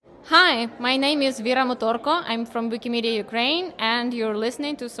Hi, my name is Vera Motorko. I'm from Wikimedia Ukraine, and you're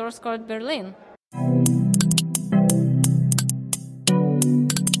listening to Source Code Berlin.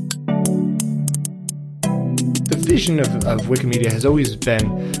 The vision of Wikimedia has always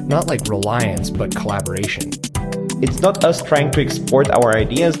been not like reliance, but collaboration. It's not us trying to export our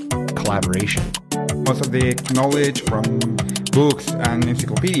ideas. Collaboration. Most of the knowledge from books and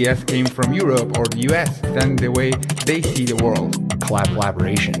encyclopedias came from Europe or the US, and the way they see the world.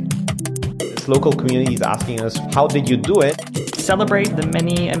 Collaboration. This local community is asking us, how did you do it? Celebrate the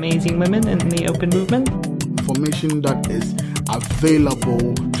many amazing women in the open movement. Information that is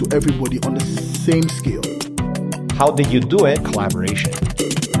available to everybody on the same scale. How did you do it? Collaboration.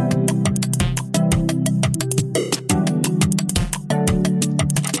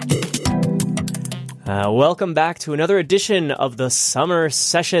 Welcome back to another edition of the Summer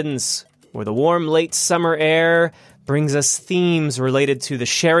Sessions, where the warm late summer air brings us themes related to the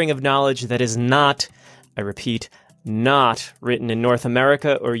sharing of knowledge that is not, I repeat, not written in North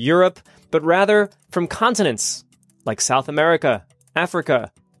America or Europe, but rather from continents like South America,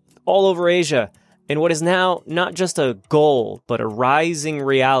 Africa, all over Asia, in what is now not just a goal, but a rising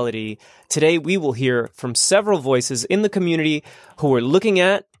reality. Today we will hear from several voices in the community who are looking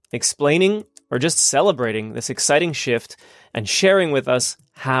at, explaining, or just celebrating this exciting shift and sharing with us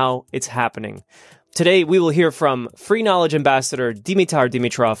how it's happening. Today, we will hear from Free Knowledge Ambassador Dimitar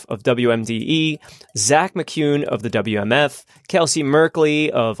Dimitrov of WMDE, Zach McCune of the WMF, Kelsey Merkley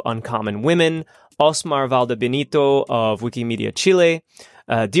of Uncommon Women, Osmar Valdebenito of Wikimedia Chile,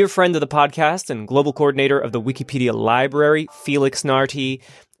 a dear friend of the podcast and global coordinator of the Wikipedia Library, Felix Narti,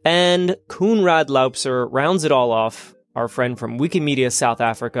 and Koenraad Laupser rounds it all off, our friend from Wikimedia South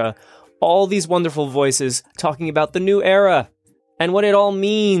Africa. All these wonderful voices talking about the new era and what it all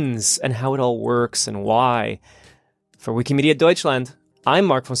means and how it all works and why. For Wikimedia Deutschland, I'm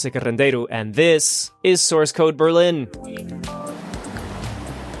Mark Fonseca Rendeiro, and this is Source Code Berlin.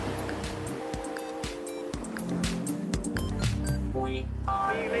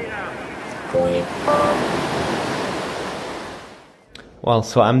 Well,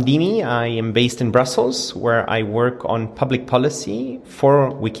 so I'm Dimi. I am based in Brussels, where I work on public policy for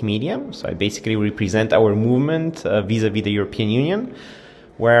Wikimedia. So I basically represent our movement vis-a-vis the European Union,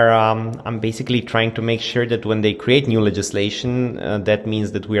 where I'm basically trying to make sure that when they create new legislation, that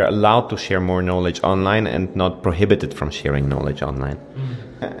means that we are allowed to share more knowledge online and not prohibited from sharing knowledge online.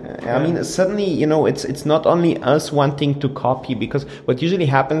 I mean, suddenly, it's not only us wanting to copy, because what usually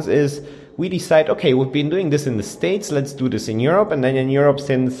happens is we decide, okay, we've been doing this in the States, let's do this in Europe. And then in Europe,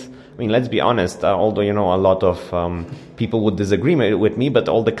 let's be honest, although, a lot of people would disagree with me, but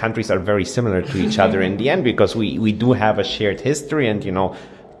all the countries are very similar to each other in the end, because we do have a shared history and,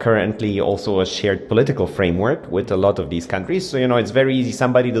 currently also a shared political framework with a lot of these countries. So, it's very easy.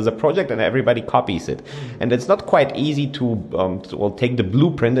 Somebody does a project and everybody copies it. And it's not quite easy to take the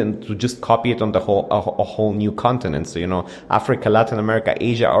blueprint and to just copy it on a whole new continent. So, Africa, Latin America,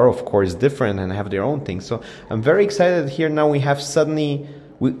 Asia are of course different and have their own things. So I'm very excited here now we have suddenly,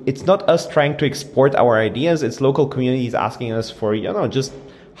 it's not us trying to export our ideas. It's local communities asking us for, just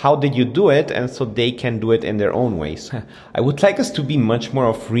how did you do it? And so they can do it in their own ways. I would like us to be much more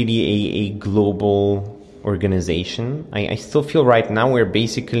of really a global organization. I still feel right now we're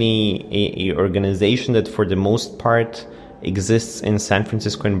basically a organization that for the most part exists in San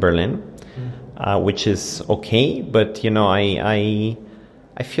Francisco and Berlin, which is okay. But,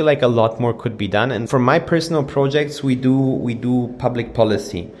 I feel like a lot more could be done. And for my personal projects, we do public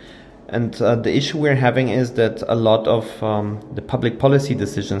policy. And the issue we're having is that a lot of the public policy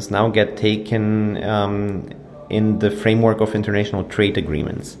decisions now get taken in the framework of international trade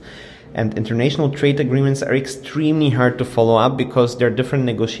agreements. And international trade agreements are extremely hard to follow up because there are different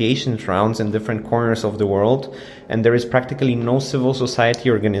negotiations rounds in different corners of the world. And there is practically no civil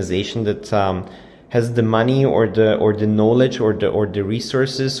society organization that has the money or the knowledge or the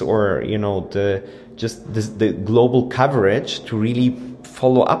resources or, the global coverage to really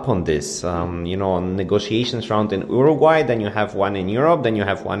follow up on this, on negotiations round in Uruguay, then you have one in Europe, then you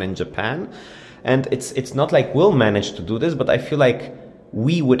have one in Japan. And it's not like we'll manage to do this, but I feel like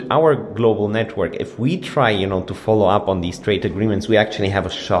we, with our global network, if we try, to follow up on these trade agreements, we actually have a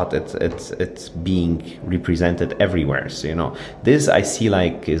shot at it's being represented everywhere. So, this I see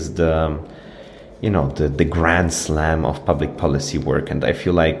like is the grand slam of public policy work. And I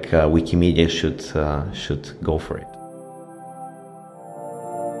feel like Wikimedia should go for it.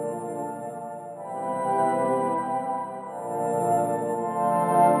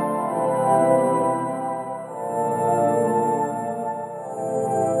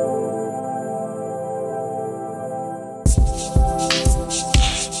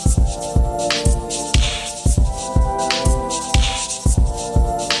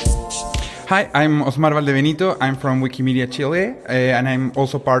 Hi, I'm Osmar Valdebenito. I'm from Wikimedia Chile, and I'm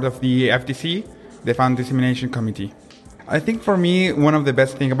also part of the FDC, the Fund Dissemination Committee. I think for me, one of the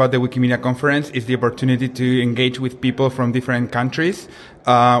best things about the Wikimedia conference is the opportunity to engage with people from different countries.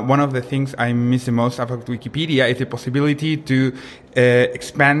 One of the things I miss the most about Wikipedia is the possibility to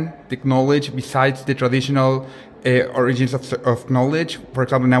expand the knowledge besides the traditional origins of knowledge. For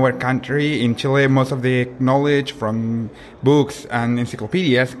example, in our country, in Chile, most of the knowledge from books and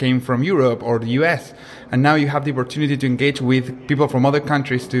encyclopedias came from Europe or the US. And now you have the opportunity to engage with people from other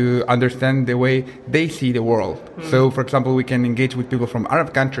countries to understand the way they see the world. So, for example, we can engage with people from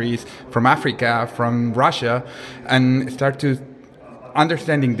Arab countries, from Africa, from Russia, and start to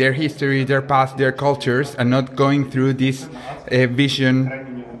understanding their history, their past, their cultures, and not going through this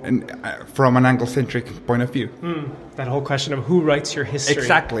vision from an Anglo-centric point of view. That whole question of who writes your history.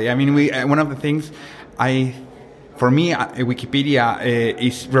 Exactly. I mean, one of the things for me, Wikipedia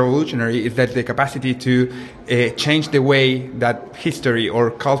is revolutionary is that the capacity to change the way that history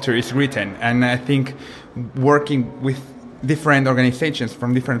or culture is written. And I think working with different organizations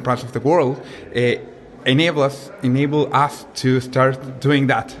from different parts of the world enable us to start doing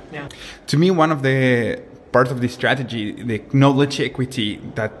that. Yeah. To me, one of the parts of this strategy, the knowledge equity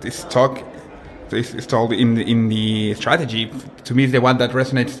that is told in the strategy, to me is the one that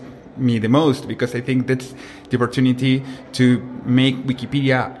resonates me the most, because I think that's the opportunity to make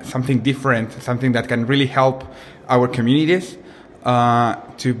Wikipedia something different, something that can really help our communities,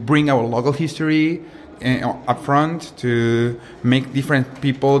 to bring our local history up front, to make different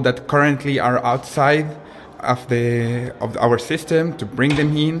people that currently are outside of our system, to bring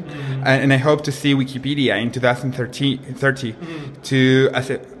them in. And I hope to see Wikipedia in 2030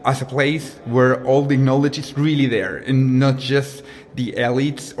 as a place where all the knowledge is really there, and not just the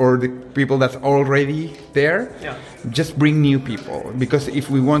elites or the people that's already there. Yeah. Just bring new people, because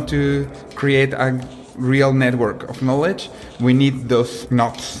if we want to create a real network of knowledge, we need those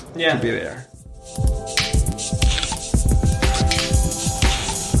knots to be there.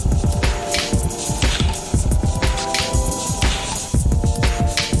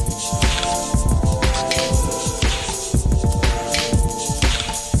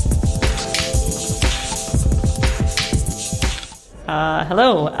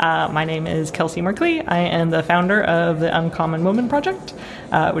 Hello, my name is Kelsey Merkley. I am the founder of the Uncommon Woman Project,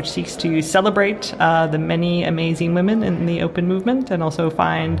 which seeks to celebrate the many amazing women in the open movement and also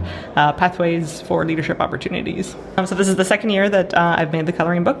find pathways for leadership opportunities. So this is the second year that I've made the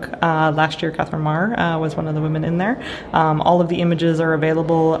coloring book. Last year, Catherine Marr was one of the women in there. All of the images are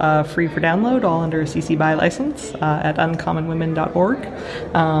available free for download, all under CC BY license at uncommonwomen.org.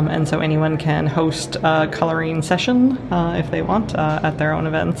 And so anyone can host a coloring session if they want at their own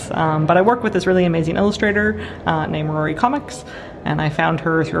events. But I work with this really amazing illustrator named Rory Comics, and I found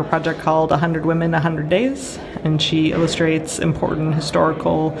her through a project called 100 Women, 100 Days, and she illustrates important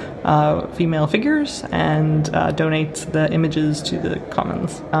historical female figures and donates the images to the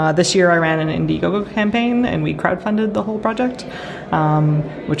commons. This year I ran an Indiegogo campaign, and we crowdfunded the whole project,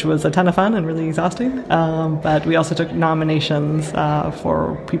 which was a ton of fun and really exhausting. But we also took nominations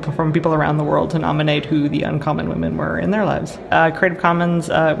for people around the world to nominate who the uncommon women were in their lives. Creative Commons,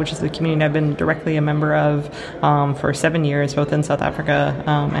 which is the community I've been directly a member of for 7 years, both in South Africa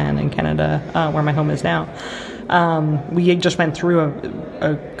and in Canada, where my home is now. We just went through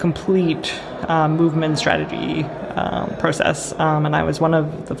a complete movement strategy process, and I was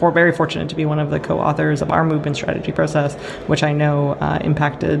very fortunate to be one of the co-authors of our movement strategy process, which I know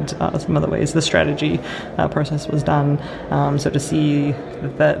impacted some of the ways the strategy process was done. So to see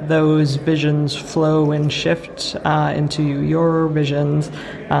that those visions flow and shift into your visions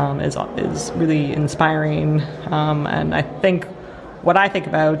is really inspiring, and I think what I think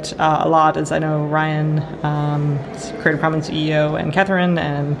about a lot is I know Ryan, Creative Commons CEO, and Catherine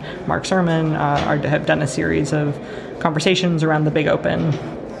and Mark Sermon have done a series of conversations around the big open.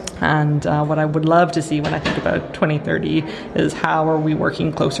 And what I would love to see when I think about 2030 is how are we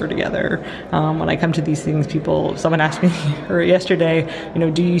working closer together? When I come to these things, someone asked me yesterday,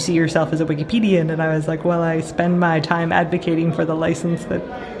 do you see yourself as a Wikipedian? And I was like, well, I spend my time advocating for the license that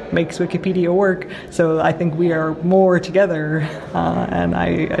makes Wikipedia work. So I think we are more together, and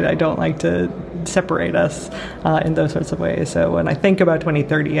I don't like to separate us in those sorts of ways. So when I think about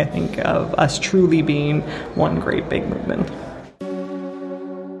 2030, I think of us truly being one great big movement.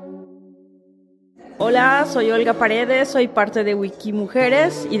 Hola, soy Olga Paredes, soy parte de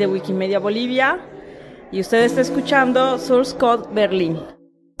Wikimujeres y de Wikimedia Bolivia, y usted está escuchando Source Code Berlín.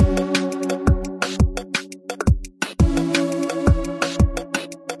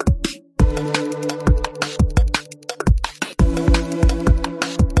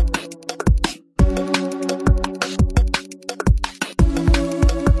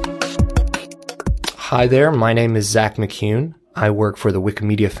 Hi there, my name is Zach McCune. I work for the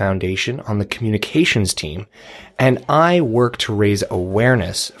Wikimedia Foundation on the communications team, and I work to raise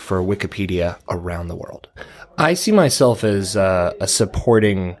awareness for Wikipedia around the world. I see myself as a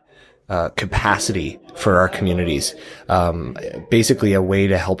supporting capacity for our communities, basically a way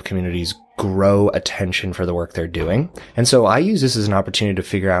to help communities grow attention for the work they're doing. And so I use this as an opportunity to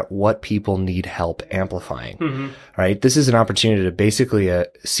figure out what people need help amplifying, right? This is an opportunity to basically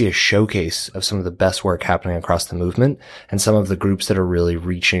see a showcase of some of the best work happening across the movement and some of the groups that are really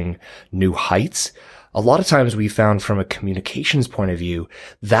reaching new heights. A lot of times we found from a communications point of view,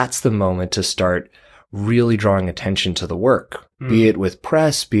 that's the moment to start really drawing attention to the work, be it with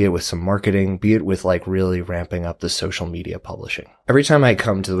press, be it with some marketing, be it with like really ramping up the social media publishing. Every time I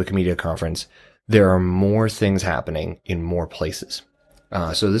come to the Wikimedia conference, there are more things happening in more places.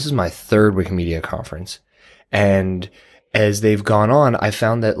 So this is my third Wikimedia conference. And as they've gone on, I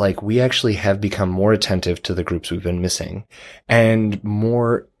found that like we actually have become more attentive to the groups we've been missing and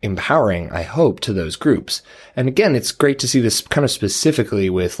more empowering, I hope, to those groups. And again, it's great to see this kind of specifically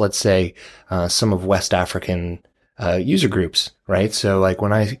with, let's say, some of West African user groups, right? So like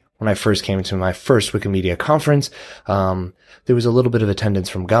when I first came to my first Wikimedia conference, there was a little bit of attendance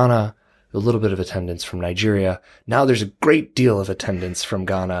from Ghana, a little bit of attendance from Nigeria. Now there's a great deal of attendance from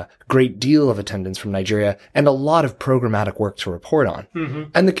Ghana, great deal of attendance from Nigeria, and a lot of programmatic work to report on.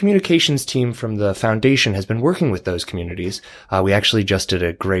 And the communications team from the foundation has been working with those communities. We actually just did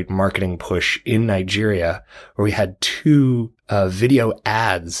a great marketing push in Nigeria where we had 2 video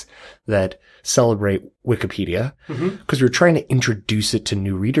ads that celebrate Wikipedia because we were trying to introduce it to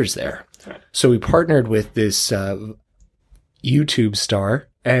new readers there. So we partnered with this YouTube star,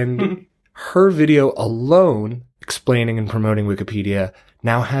 and her video alone explaining and promoting Wikipedia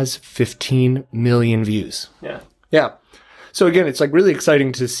now has 15 million views. Yeah. So again, it's like really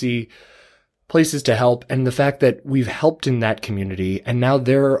exciting to see places to help and the fact that we've helped in that community and now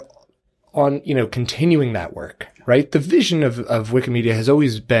they're on, continuing that work, right? The vision of Wikimedia has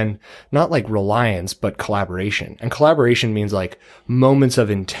always been not like reliance, but collaboration. And collaboration means like moments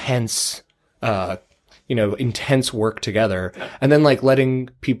of intense work together and then like letting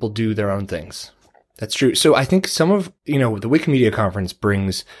people do their own things. That's true. So I think some of, the Wikimedia conference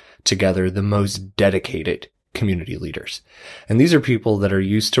brings together the most dedicated community leaders. And these are people that are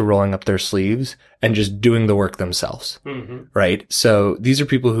used to rolling up their sleeves and just doing the work themselves, right? So these are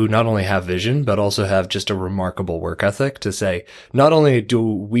people who not only have vision, but also have just a remarkable work ethic to say, not only do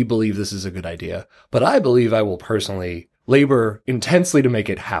we believe this is a good idea, but I believe I will personally labor intensely to make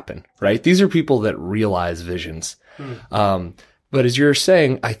it happen, right? These are people that realize visions. But as you're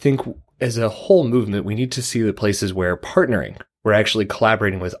saying, I think as a whole movement, we need to see the places where we're actually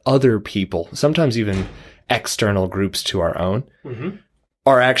collaborating with other people, sometimes even external groups to our own,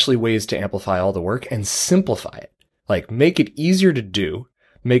 are actually ways to amplify all the work and simplify it. Like make it easier to do,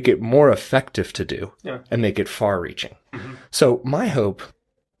 make it more effective to do, and make it far-reaching. So my hope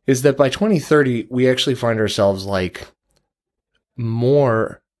is that by 2030, we actually find ourselves like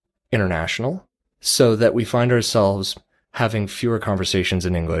more international so that we find ourselves having fewer conversations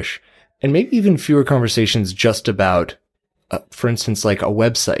in English and maybe even fewer conversations just about, for instance, like a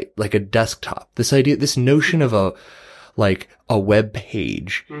website, like a desktop. This notion of a web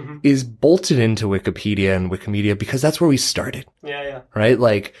page is bolted into Wikipedia and Wikimedia because that's where we started. Right?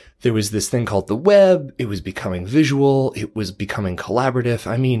 Like there was this thing called the web. It was becoming visual. It was becoming collaborative.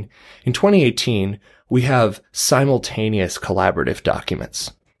 I mean, in 2018, we have simultaneous collaborative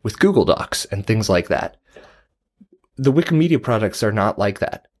documents with Google Docs and things like that. The Wikimedia products are not like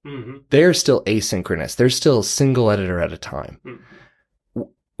that. They're still asynchronous. They're still a single editor at a time.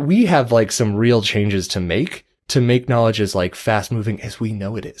 We have like some real changes to make knowledge as like fast moving as we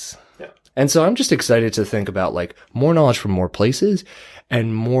know it is. And so I'm just excited to think about like more knowledge from more places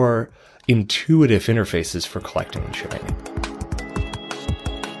and more intuitive interfaces for collecting and sharing it.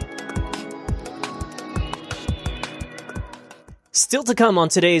 Still to come on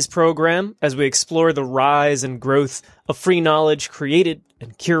today's program, as we explore the rise and growth of free knowledge created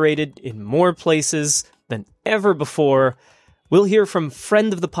and curated in more places than ever before, we'll hear from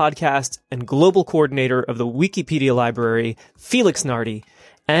friend of the podcast and global coordinator of the Wikipedia library, Felix Nardi,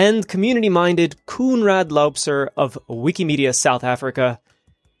 and community-minded Koenraad Laupser of Wikimedia South Africa.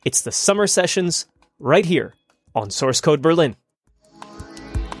 It's the summer sessions right here on Source Code Berlin.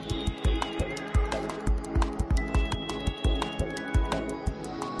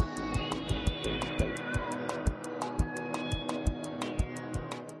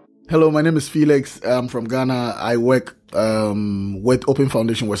 Hello, my name is Felix. I'm from Ghana. I work with Open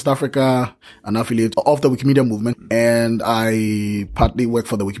Foundation West Africa, an affiliate of the Wikimedia movement, and I partly work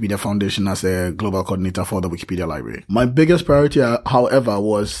for the Wikimedia Foundation as a global coordinator for the Wikipedia library. My biggest priority, however,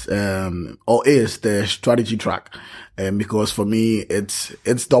 was or is the strategy track. Because for me, it's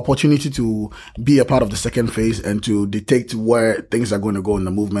the opportunity to be a part of the second phase and to detect where things are going to go in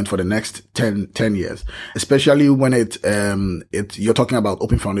the movement for the next 10 years. Especially when you're talking about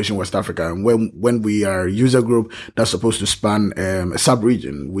Open Foundation West Africa. And when we are a user group that's supposed to span a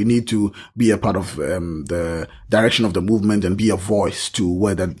sub-region, we need to be a part of the direction of the movement and be a voice to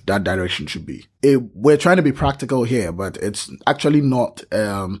where that direction should be. We're trying to be practical here, but it's actually not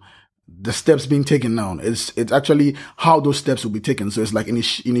the steps being taken now. It's actually how those steps will be taken. So it's like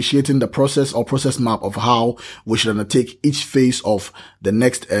initiating the process or process map of how we should undertake each phase of the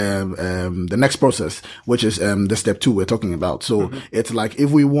next process, which is the step 2 we're talking about. So it's like if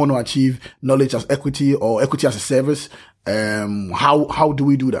we want to achieve knowledge as equity or equity as a service, how do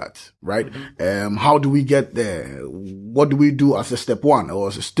we do that, right? How do we get there? What do we do as a step 1 or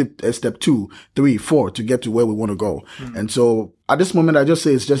as a step 2, 3, 4 to get to where we want to go? And so at this moment, I just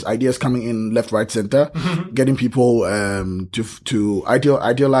say it's just ideas coming in left, right, center, getting people to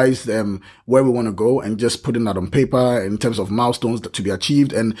idealize where we want to go and just putting that on paper in terms of milestones to be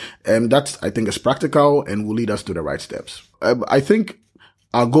achieved. And that, I think, is practical and will lead us to the right steps. I think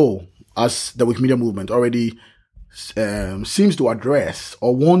our goal as the Wikimedia movement already seems to address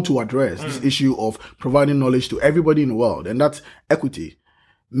or want to address this issue of providing knowledge to everybody in the world, and that's equity.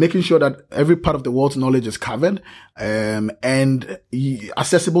 Making sure that every part of the world's knowledge is covered and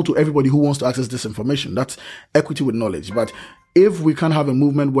accessible to everybody who wants to access this information. That's equity with knowledge. But if we can have a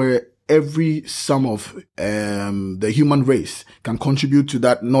movement where every sum of the human race can contribute to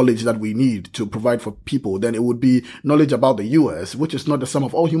that knowledge that we need to provide for people, then it would be knowledge about the US, which is not the sum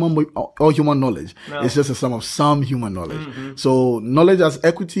of all human knowledge. No. It's just a sum of some human knowledge. So knowledge as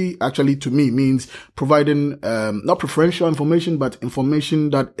equity actually to me means providing not preferential information, but information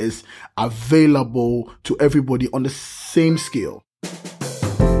that is available to everybody on the same scale.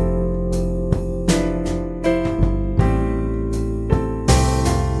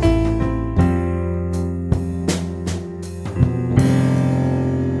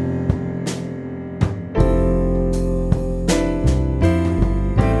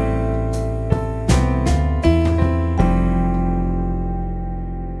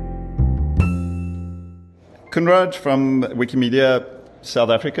 Kunraj from Wikimedia South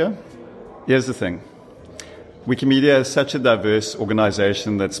Africa. Here's the thing. Wikimedia is such a diverse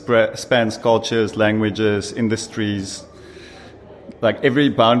organization that spans cultures, languages, industries. Like every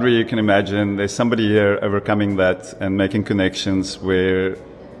boundary you can imagine, there's somebody here overcoming that and making connections where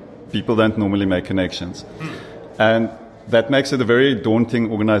people don't normally make connections. And that makes it a very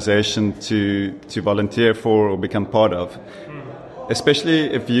daunting organization to volunteer for or become part of. Especially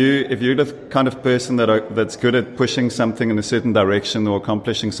if you're the kind of person that's good at pushing something in a certain direction or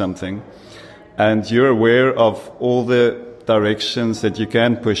accomplishing something, and you're aware of all the directions that you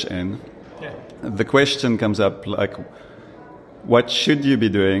can push in, the question comes up like, what should you be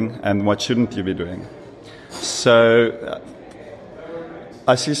doing and what shouldn't you be doing? So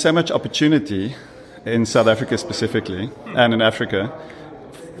I see so much opportunity in South Africa specifically, and in Africa,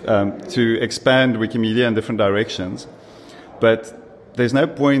 to expand Wikimedia in different directions. But there's no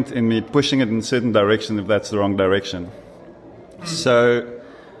point in me pushing it in a certain direction if that's the wrong direction. So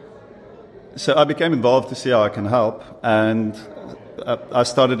I became involved to see how I can help, and I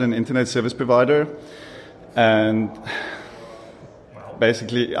started an internet service provider, and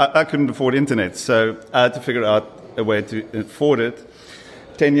basically I couldn't afford internet, so I had to figure out a way to afford it.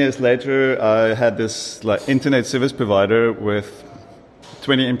 10 years later, I had this internet service provider with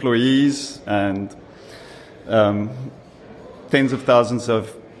 20 employees and tens of thousands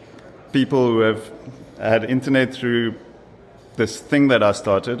of people who have had internet through this thing that I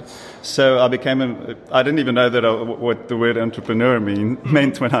started. So I didn't even know what the word entrepreneur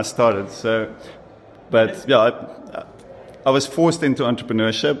meant when I started. I was forced into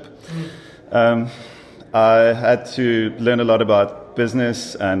entrepreneurship. I had to learn a lot about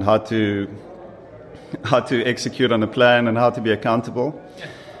business and how to execute on a plan and how to be accountable.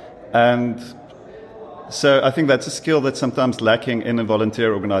 And so I think that's a skill that's sometimes lacking in a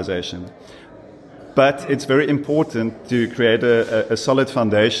volunteer organization. But it's very important to create a solid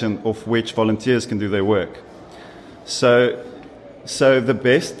foundation of which volunteers can do their work. So the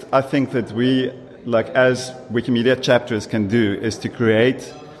best I think that we, as Wikimedia chapters, can do is to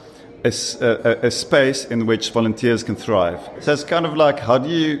create a space in which volunteers can thrive. So it's kind of like, how do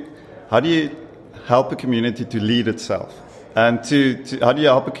you help a community to lead itself? And how do you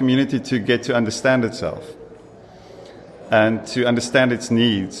help a community to get to understand itself? and to understand its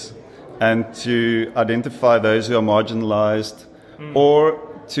needs and to identify those who are marginalized or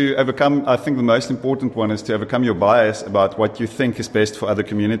to overcome, I think the most important one is to overcome your bias about what you think is best for other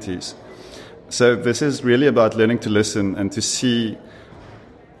communities. So this is really about learning to listen and to see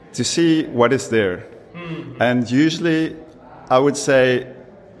what is there. And usually, I would say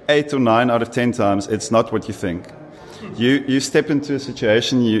 8 or 9 out of 10 times, it's not what you think. You step into a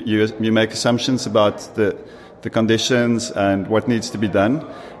situation, you make assumptions about the conditions and what needs to be done.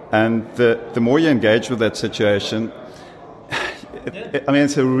 And the more you engage with that situation,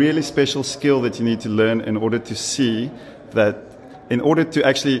 it's a really special skill that you need to learn in order to see that, in order to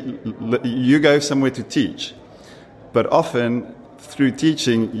actually, you go somewhere to teach. But often, through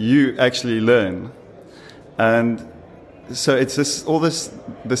teaching, you actually learn. And so it's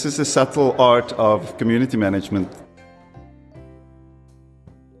this is the subtle art of community management.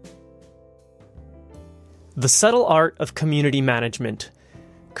 The subtle art of community management.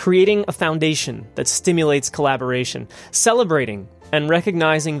 Creating a foundation that stimulates collaboration, celebrating and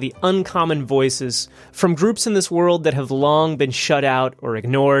recognizing the uncommon voices from groups in this world that have long been shut out or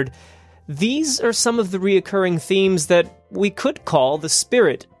ignored. These are some of the reoccurring themes that we could call the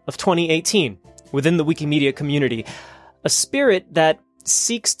spirit of 2018 within the Wikimedia community. A spirit that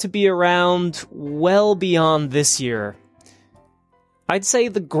seeks to be around well beyond this year. I'd say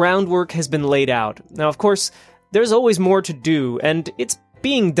the groundwork has been laid out. Now, of course, there's always more to do, and it's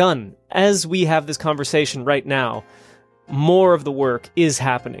being done as we have this conversation right now. More of the work is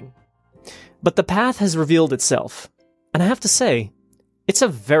happening. But the path has revealed itself, and I have to say, it's a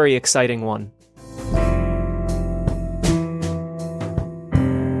very exciting one.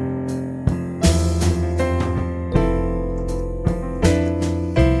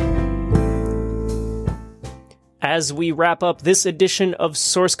 As we wrap up this edition of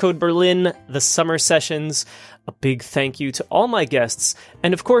Source Code Berlin, the summer sessions, a big thank you to all my guests.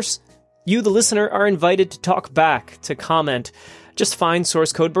 And of course, you, the listener, are invited to talk back, to comment. Just find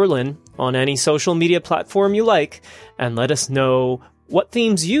Source Code Berlin on any social media platform you like, and let us know what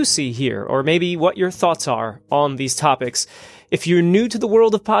themes you see here, or maybe what your thoughts are on these topics. If you're new to the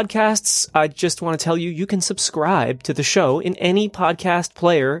world of podcasts, I just want to tell you, you can subscribe to the show in any podcast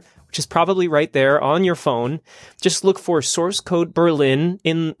player, which is probably right there on your phone. Just look for Source Code Berlin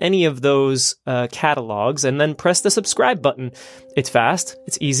in any of those catalogs and then press the subscribe button. It's fast,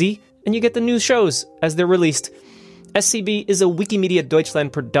 it's easy, and you get the new shows as they're released. SCB is a Wikimedia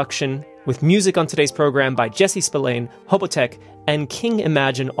Deutschland production with music on today's program by Jesse Spillane, Hobotech, and King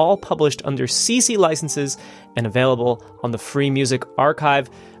Imagine, all published under CC licenses and available on the Free Music Archive.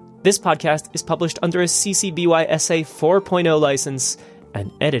 This podcast is published under a CC BY SA 4.0 license and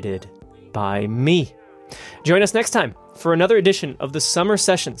edited by me. Join us next time for another edition of the Summer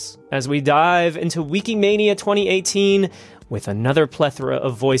Sessions as we dive into Wikimania 2018 with another plethora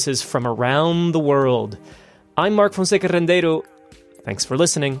of voices from around the world. I'm Mark Fonseca Rendeiro. Thanks for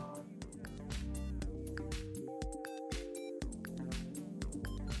listening.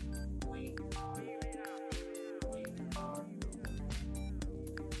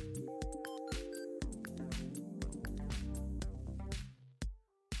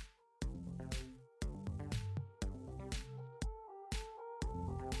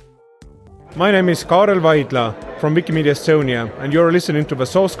 My name is Kaarel Vaidla from Wikimedia Estonia, and you're listening to the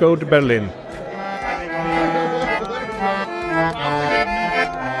Source Code Berlin.